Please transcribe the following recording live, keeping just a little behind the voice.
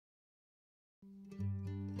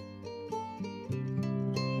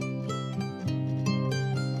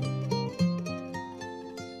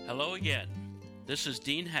Hello again. This is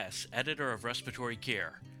Dean Hess, editor of Respiratory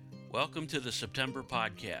Care. Welcome to the September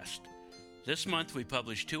podcast. This month we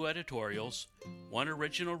published 2 editorials, 1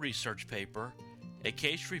 original research paper, a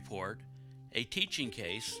case report, a teaching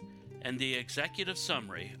case, and the executive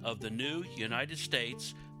summary of the new United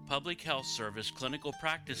States Public Health Service Clinical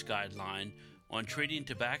Practice Guideline on treating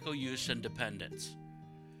tobacco use and dependence.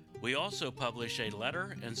 We also publish a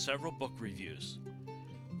letter and several book reviews.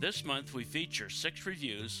 This month we feature 6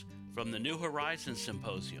 reviews from the New Horizons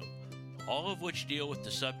Symposium, all of which deal with the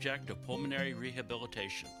subject of pulmonary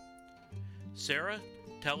rehabilitation. Sarah,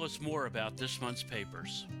 tell us more about this month's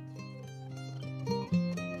papers.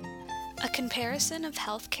 A comparison of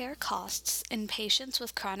healthcare costs in patients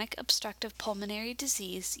with chronic obstructive pulmonary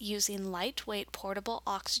disease using lightweight portable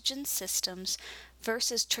oxygen systems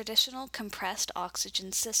versus traditional compressed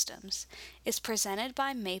oxygen systems is presented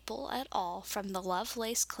by Maple et al. From the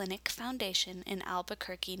Lovelace Clinic Foundation in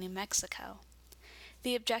Albuquerque, New Mexico.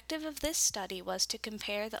 The objective of this study was to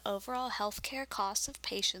compare the overall healthcare costs of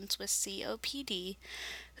patients with COPD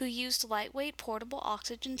who used lightweight portable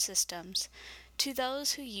oxygen systems to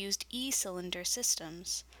those who used E-cylinder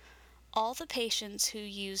systems. All the patients who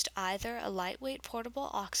used either a lightweight portable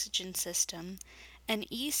oxygen system, an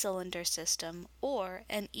E-cylinder system, or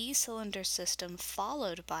an E-cylinder system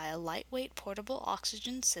followed by a lightweight portable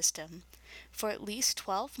oxygen system for at least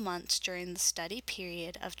 12 months during the study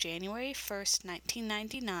period of January 1,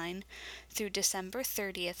 1999 through December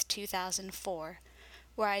 30, 2004,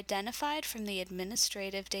 were identified from the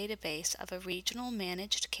administrative database of a regional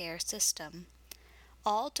managed care system.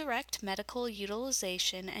 All direct medical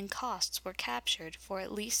utilization and costs were captured for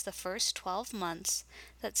at least the first 12 months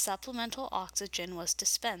that supplemental oxygen was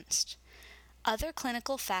dispensed. Other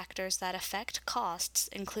clinical factors that affect costs,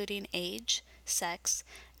 including age, sex,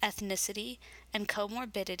 ethnicity, and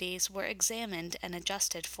comorbidities, were examined and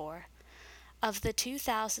adjusted for. Of the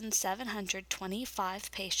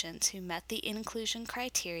 2,725 patients who met the inclusion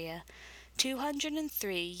criteria,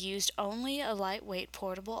 203 used only a lightweight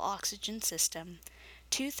portable oxygen system,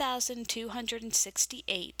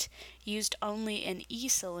 2,268 used only an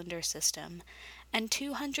E-cylinder system, and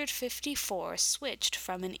 254 switched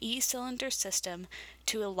from an E-cylinder system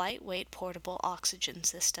to a lightweight portable oxygen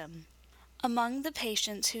system. Among the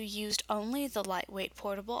patients who used only the lightweight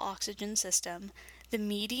portable oxygen system, the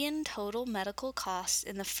median total medical costs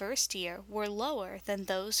in the first year were lower than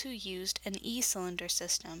those who used an E-cylinder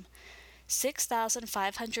system,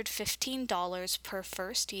 $6,515 per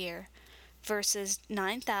first year versus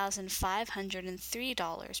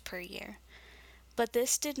 $9,503 per year. But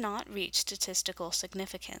this did not reach statistical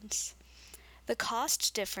significance. The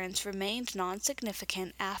cost difference remained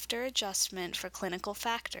non-significant after adjustment for clinical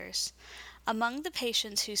factors. Among the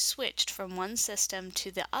patients who switched from one system to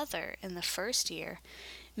the other in the first year,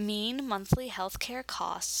 mean monthly healthcare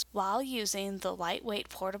costs while using the lightweight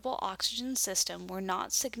portable oxygen system were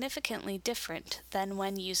not significantly different than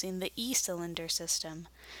when using the E-cylinder system.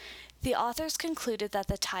 The authors concluded that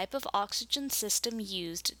the type of oxygen system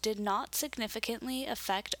used did not significantly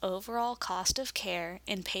affect overall cost of care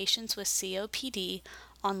in patients with COPD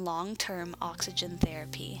on long-term oxygen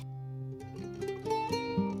therapy.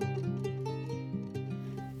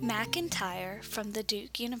 McIntyre from the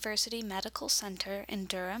Duke University Medical Center in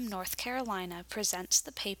Durham, North Carolina, presents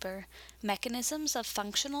the paper Mechanisms of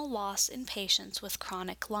Functional Loss in Patients with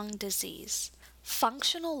Chronic Lung Disease.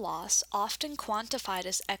 Functional loss, often quantified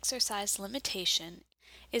as exercise limitation,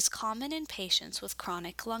 is common in patients with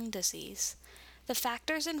chronic lung disease. The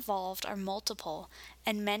factors involved are multiple,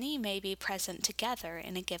 and many may be present together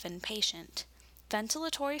in a given patient.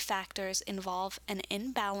 Ventilatory factors involve an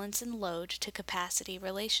imbalance in load to capacity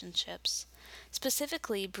relationships.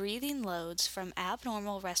 Specifically, breathing loads from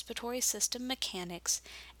abnormal respiratory system mechanics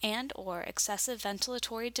and/or excessive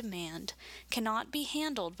ventilatory demand cannot be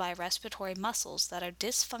handled by respiratory muscles that are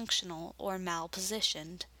dysfunctional or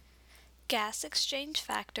malpositioned. Gas exchange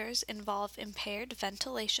factors involve impaired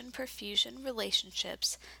ventilation-perfusion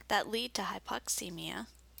relationships that lead to hypoxemia,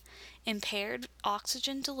 impaired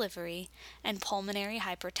oxygen delivery, and pulmonary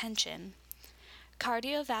hypertension.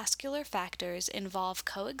 Cardiovascular factors involve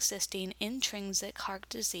coexisting intrinsic heart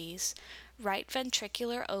disease, right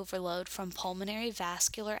ventricular overload from pulmonary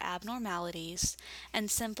vascular abnormalities,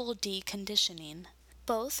 and simple deconditioning.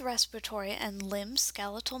 Both respiratory and limb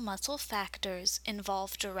skeletal muscle factors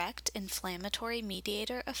involve direct inflammatory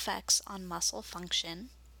mediator effects on muscle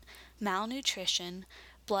function, malnutrition,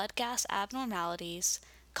 blood gas abnormalities,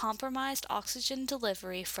 compromised oxygen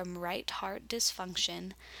delivery from right heart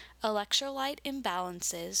dysfunction, electrolyte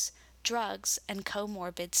imbalances, drugs, and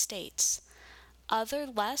comorbid states. Other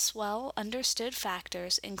less well understood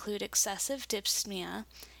factors include excessive dyspnea,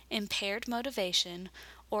 impaired motivation,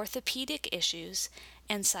 orthopedic issues,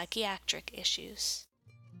 and psychiatric issues.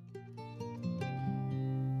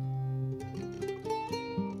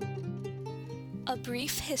 A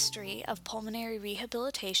brief history of pulmonary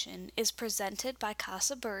rehabilitation is presented by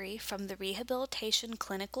Casa Burri from the Rehabilitation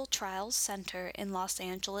Clinical Trials Center in Los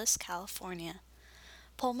Angeles, California.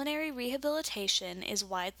 Pulmonary rehabilitation is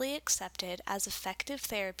widely accepted as effective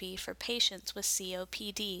therapy for patients with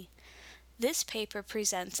COPD. This paper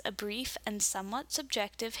presents a brief and somewhat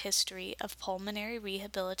subjective history of pulmonary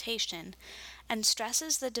rehabilitation and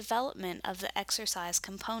stresses the development of the exercise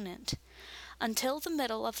component. Until the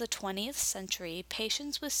middle of the 20th century,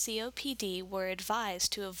 patients with COPD were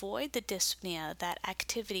advised to avoid the dyspnea that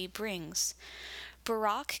activity brings.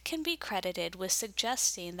 Barak can be credited with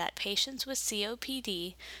suggesting that patients with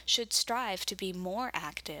COPD should strive to be more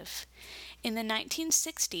active. In the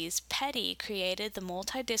 1960s, Petty created the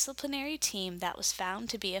multidisciplinary team that was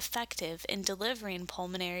found to be effective in delivering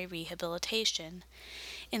pulmonary rehabilitation.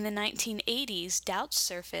 In the 1980s, doubts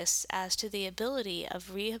surfaced as to the ability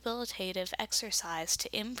of rehabilitative exercise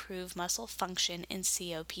to improve muscle function in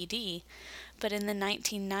COPD, but in the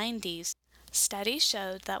 1990s, studies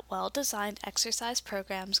showed that well-designed exercise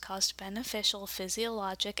programs caused beneficial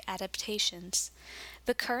physiologic adaptations.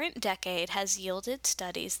 The current decade has yielded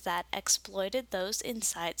studies that exploited those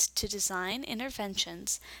insights to design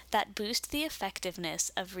interventions that boost the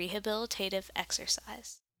effectiveness of rehabilitative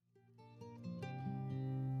exercise.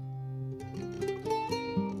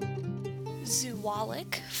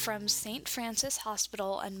 Zuwalik from St. Francis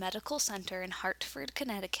Hospital and Medical Center in Hartford,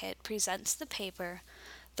 Connecticut presents the paper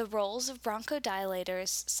The Roles of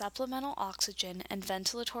Bronchodilators, Supplemental Oxygen, and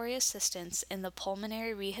Ventilatory Assistance in the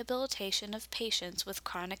Pulmonary Rehabilitation of Patients with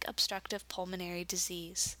Chronic Obstructive Pulmonary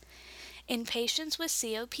Disease. In patients with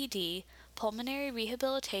COPD, pulmonary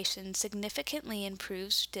rehabilitation significantly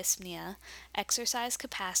improves dyspnea, exercise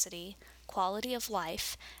capacity, quality of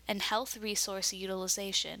life, and health resource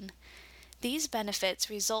utilization. These benefits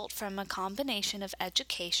result from a combination of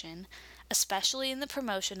education, especially in the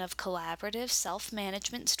promotion of collaborative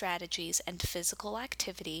self-management strategies and physical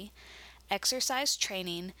activity, exercise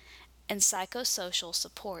training, and psychosocial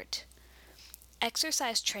support.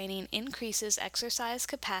 Exercise training increases exercise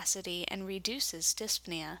capacity and reduces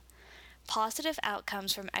dyspnea. Positive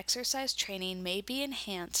outcomes from exercise training may be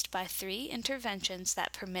enhanced by 3 interventions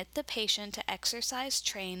that permit the patient to exercise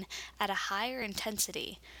train at a higher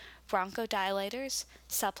intensity: bronchodilators,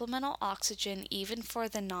 supplemental oxygen even for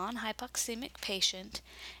the non-hypoxemic patient,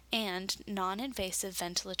 and non-invasive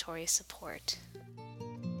ventilatory support.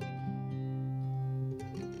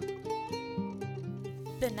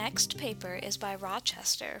 The next paper is by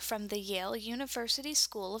Rochester from the Yale University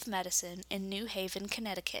School of Medicine in New Haven,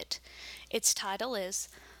 Connecticut. Its title is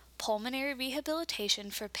Pulmonary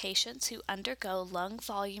Rehabilitation for Patients Who Undergo Lung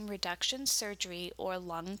Volume Reduction Surgery or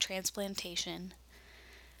Lung Transplantation.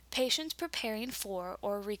 Patients preparing for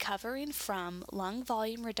or recovering from lung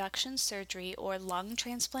volume reduction surgery or lung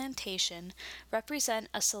transplantation represent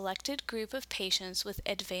a selected group of patients with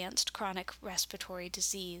advanced chronic respiratory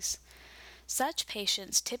disease. Such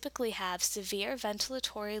patients typically have severe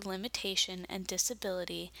ventilatory limitation and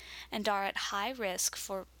disability and are at high risk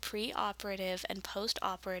for preoperative and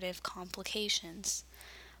postoperative complications.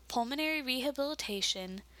 Pulmonary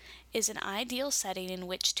rehabilitation is an ideal setting in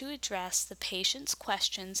which to address the patient's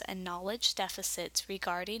questions and knowledge deficits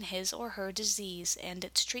regarding his or her disease and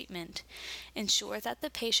its treatment, ensure that the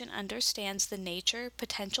patient understands the nature,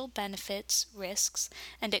 potential benefits, risks,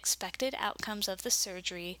 and expected outcomes of the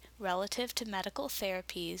surgery relative to medical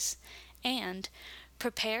therapies, and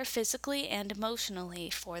prepare physically and emotionally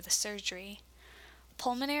for the surgery.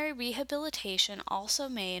 Pulmonary rehabilitation also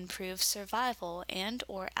may improve survival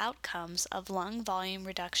and/or outcomes of lung volume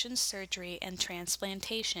reduction surgery and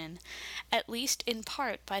transplantation, at least in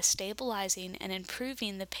part by stabilizing and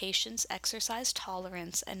improving the patient's exercise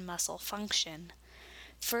tolerance and muscle function.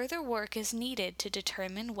 Further work is needed to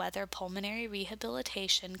determine whether pulmonary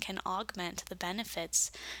rehabilitation can augment the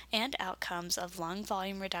benefits and outcomes of lung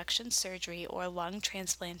volume reduction surgery or lung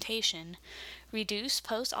transplantation, reduce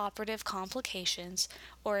post-operative complications,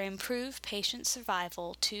 or improve patient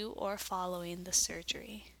survival to or following the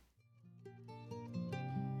surgery.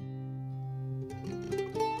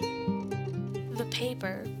 The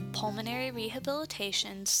paper, Pulmonary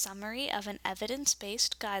Rehabilitation Summary of an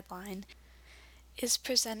Evidence-Based Guideline, is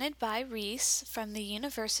presented by Reese from the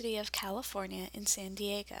University of California in San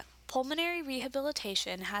Diego. Pulmonary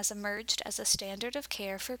rehabilitation has emerged as a standard of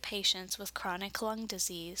care for patients with chronic lung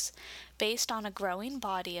disease, based on a growing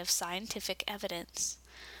body of scientific evidence.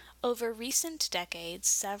 Over recent decades,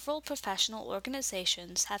 several professional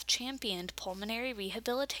organizations have championed pulmonary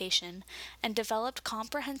rehabilitation and developed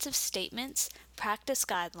comprehensive statements, practice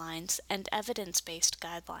guidelines, and evidence-based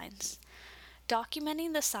guidelines.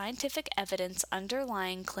 Documenting the scientific evidence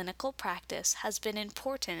underlying clinical practice has been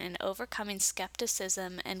important in overcoming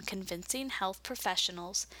skepticism and convincing health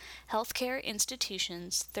professionals, healthcare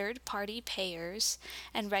institutions, third-party payers,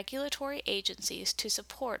 and regulatory agencies to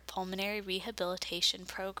support pulmonary rehabilitation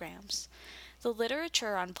programs. The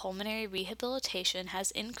literature on pulmonary rehabilitation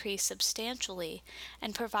has increased substantially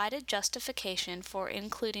and provided justification for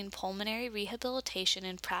including pulmonary rehabilitation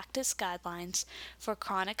in practice guidelines for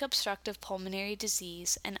chronic obstructive pulmonary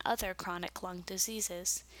disease and other chronic lung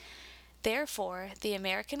diseases. Therefore, the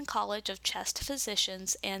American College of Chest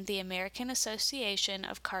Physicians and the American Association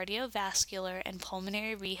of Cardiovascular and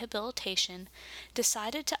Pulmonary Rehabilitation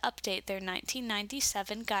decided to update their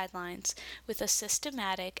 1997 guidelines with a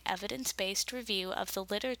systematic, evidence-based review of the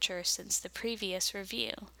literature since the previous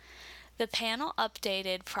review. The panel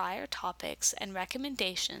updated prior topics and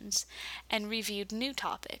recommendations and reviewed new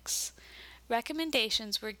topics.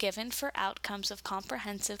 Recommendations were given for outcomes of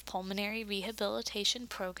comprehensive pulmonary rehabilitation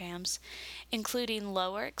programs, including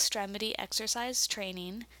lower extremity exercise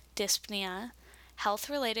training, dyspnea,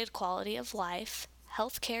 health-related quality of life,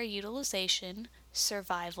 healthcare utilization,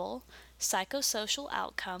 survival, psychosocial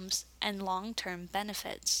outcomes, and long-term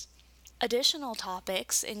benefits. Additional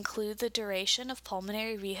topics include the duration of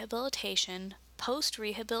pulmonary rehabilitation,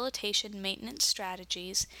 post-rehabilitation maintenance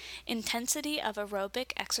strategies, intensity of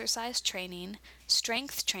aerobic exercise training,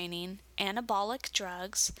 strength training, anabolic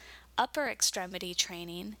drugs, upper extremity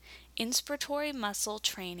training, inspiratory muscle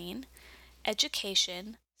training,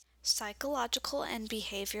 education, psychological and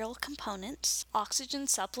behavioral components, oxygen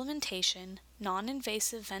supplementation,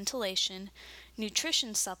 non-invasive ventilation,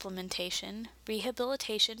 nutrition supplementation,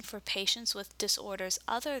 rehabilitation for patients with disorders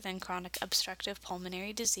other than chronic obstructive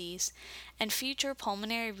pulmonary disease, and future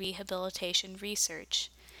pulmonary rehabilitation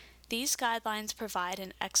research. These guidelines provide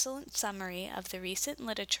an excellent summary of the recent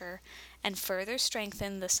literature and further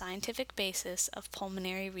strengthen the scientific basis of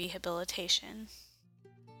pulmonary rehabilitation.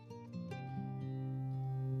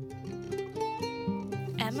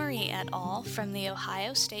 Emery et al. From The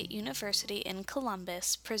Ohio State University in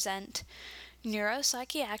Columbus present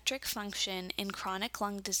Neuropsychiatric Function in Chronic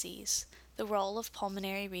Lung Disease, the Role of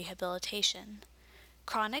Pulmonary Rehabilitation.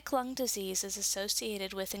 Chronic lung disease is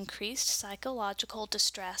associated with increased psychological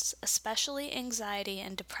distress, especially anxiety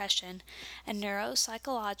and depression, and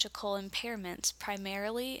neuropsychological impairments,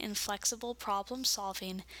 primarily in flexible problem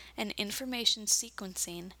solving and information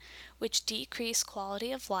sequencing, which decrease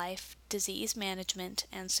quality of life, disease management,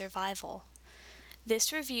 and survival.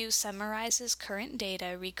 This review summarizes current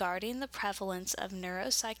data regarding the prevalence of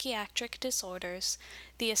neuropsychiatric disorders,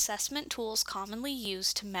 the assessment tools commonly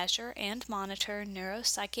used to measure and monitor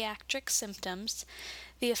neuropsychiatric symptoms,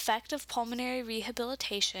 the effect of pulmonary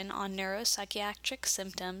rehabilitation on neuropsychiatric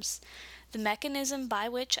symptoms, the mechanism by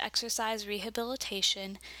which exercise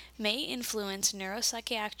rehabilitation may influence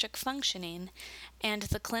neuropsychiatric functioning, and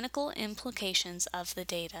the clinical implications of the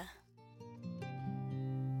data.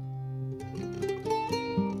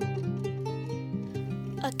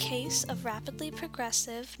 A case of rapidly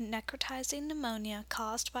progressive necrotizing pneumonia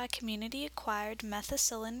caused by community-acquired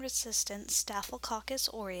methicillin-resistant Staphylococcus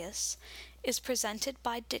aureus is presented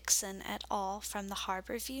by Dixon et al. From the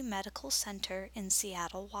Harborview Medical Center in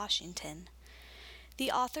Seattle, Washington.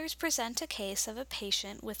 The authors present a case of a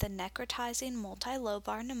patient with a necrotizing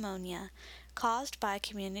multilobar pneumonia caused by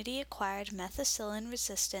community-acquired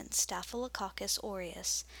methicillin-resistant Staphylococcus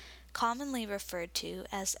aureus, commonly referred to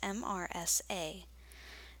as MRSA.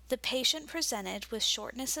 The patient presented with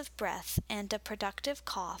shortness of breath and a productive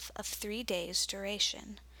cough of 3 days'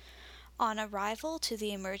 duration. On arrival to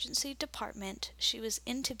the emergency department, she was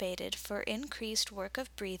intubated for increased work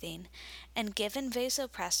of breathing and given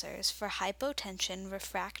vasopressors for hypotension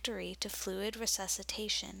refractory to fluid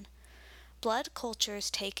resuscitation. Blood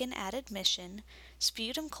cultures taken at admission,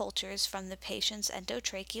 sputum cultures from the patient's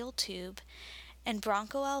endotracheal tube, and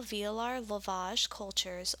bronchoalveolar lavage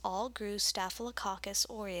cultures all grew Staphylococcus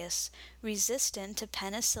aureus resistant to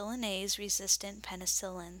penicillinase-resistant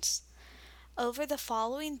penicillins. Over the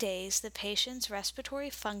following days, the patient's respiratory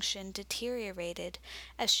function deteriorated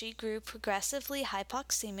as she grew progressively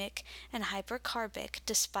hypoxemic and hypercarbic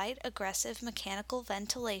despite aggressive mechanical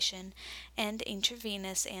ventilation and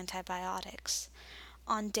intravenous antibiotics.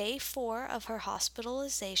 On day 4 of her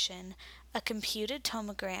hospitalization, A computed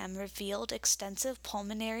tomogram revealed extensive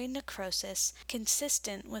pulmonary necrosis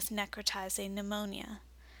consistent with necrotizing pneumonia.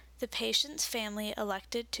 The patient's family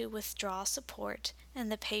elected to withdraw support, and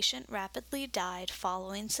the patient rapidly died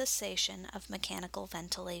following cessation of mechanical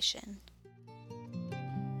ventilation.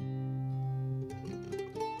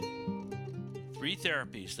 3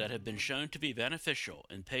 therapies that have been shown to be beneficial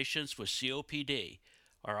in patients with COPD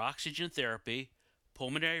are oxygen therapy,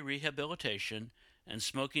 pulmonary rehabilitation, and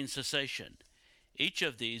smoking cessation. Each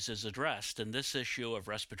of these is addressed in this issue of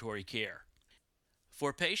Respiratory Care.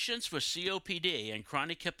 For patients with COPD and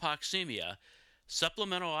chronic hypoxemia,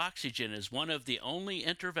 supplemental oxygen is one of the only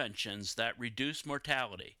interventions that reduce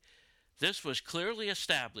mortality. This was clearly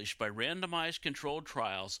established by randomized controlled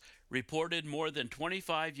trials reported more than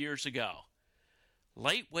 25 years ago.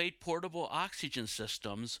 Lightweight portable oxygen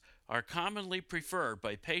systems are commonly preferred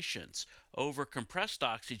by patients over compressed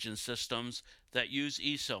oxygen systems that use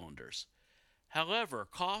e-cylinders. However,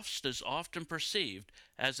 cost is often perceived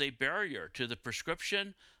as a barrier to the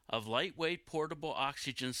prescription of lightweight portable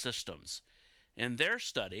oxygen systems. In their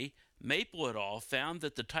study, Maple et al. Found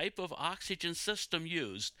that the type of oxygen system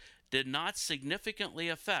used did not significantly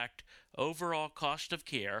affect overall cost of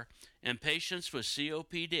care in patients with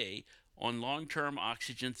COPD on long-term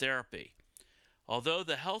oxygen therapy. Although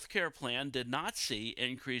the healthcare plan did not see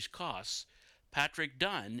increased costs, Patrick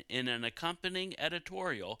Dunn, in an accompanying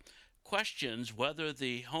editorial, questions whether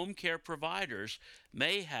the home care providers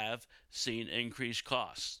may have seen increased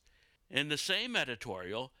costs. In the same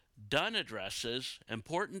editorial, Dunn addresses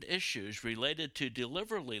important issues related to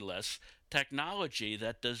deliveryless technology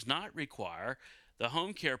that does not require the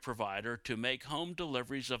home care provider to make home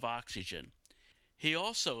deliveries of oxygen. He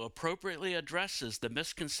also appropriately addresses the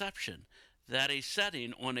misconception that a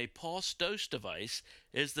setting on a pulse dose device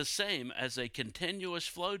is the same as a continuous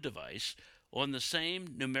flow device on the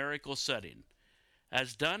same numerical setting.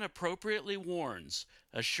 As Dunn appropriately warns,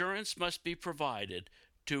 assurance must be provided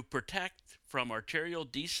to protect from arterial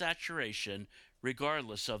desaturation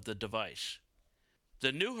regardless of the device.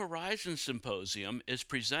 The New Horizons Symposium is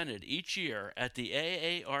presented each year at the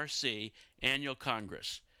AARC Annual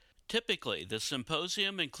Congress. Typically, the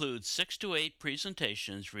symposium includes 6 to 8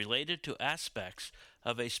 presentations related to aspects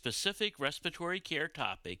of a specific respiratory care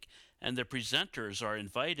topic, and the presenters are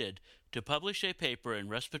invited to publish a paper in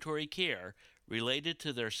respiratory care related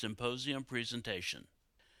to their symposium presentation.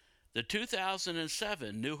 The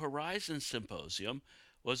 2007 New Horizons Symposium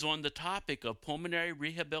was on the topic of pulmonary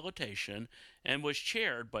rehabilitation and was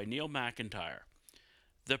chaired by Neil McIntyre.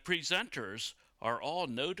 The presenters are all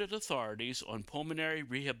noted authorities on pulmonary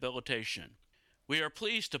rehabilitation. We are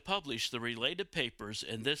pleased to publish the related papers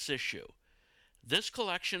in this issue. This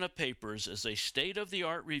collection of papers is a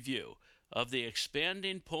state-of-the-art review of the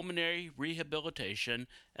expanding pulmonary rehabilitation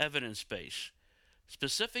evidence base.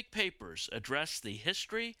 Specific papers address the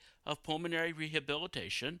history of pulmonary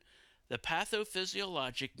rehabilitation, the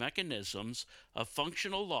pathophysiologic mechanisms of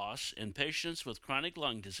functional loss in patients with chronic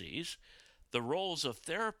lung disease, the roles of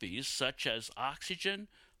therapies such as oxygen,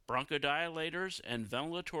 bronchodilators, and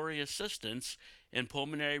ventilatory assistance in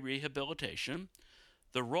pulmonary rehabilitation,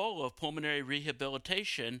 the role of pulmonary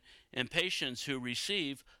rehabilitation in patients who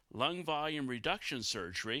receive lung volume reduction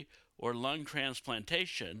surgery or lung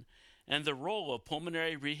transplantation, and the role of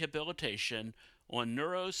pulmonary rehabilitation on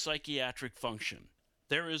neuropsychiatric function.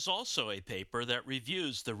 There is also a paper that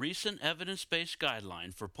reviews the recent evidence-based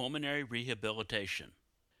guideline for pulmonary rehabilitation.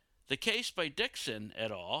 The case by Dixon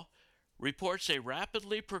et al. Reports a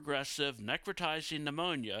rapidly progressive necrotizing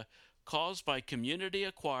pneumonia caused by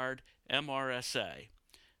community-acquired MRSA.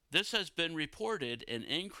 This has been reported in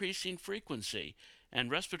increasing frequency, and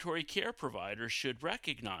respiratory care providers should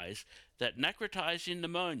recognize that necrotizing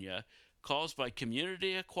pneumonia caused by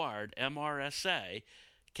community-acquired MRSA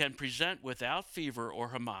can present without fever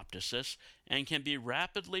or hemoptysis and can be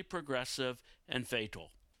rapidly progressive and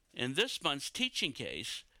fatal. In this month's teaching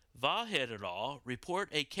case, Vahed et al. Report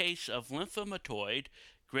a case of lymphomatoid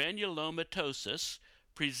granulomatosis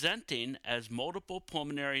presenting as multiple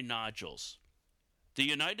pulmonary nodules. The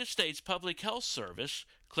United States Public Health Service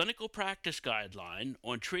Clinical Practice Guideline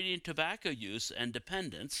on Treating Tobacco Use and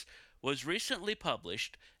Dependence was recently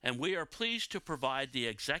published, and we are pleased to provide the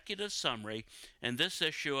executive summary in this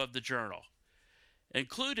issue of the journal.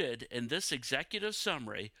 Included in this executive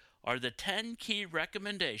summary are the 10 key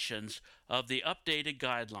recommendations of the updated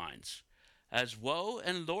guidelines. As Woe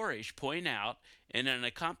and Lorish point out in an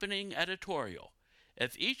accompanying editorial,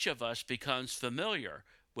 if each of us becomes familiar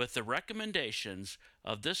with the recommendations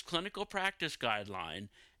of this clinical practice guideline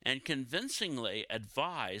and convincingly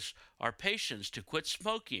advise our patients to quit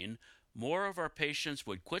smoking more of our patients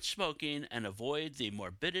would quit smoking and avoid the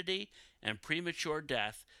morbidity and premature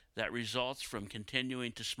death that results from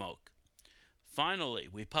continuing to smoke. Finally,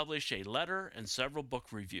 we publish a letter and several book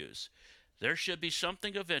reviews. There should be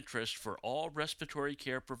something of interest for all respiratory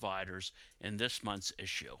care providers in this month's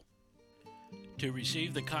issue. To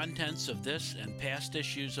receive the contents of this and past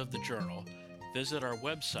issues of the journal, visit our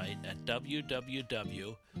website at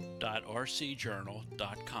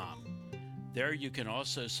www.rcjournal.com. There you can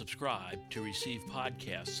also subscribe to receive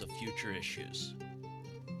podcasts of future issues.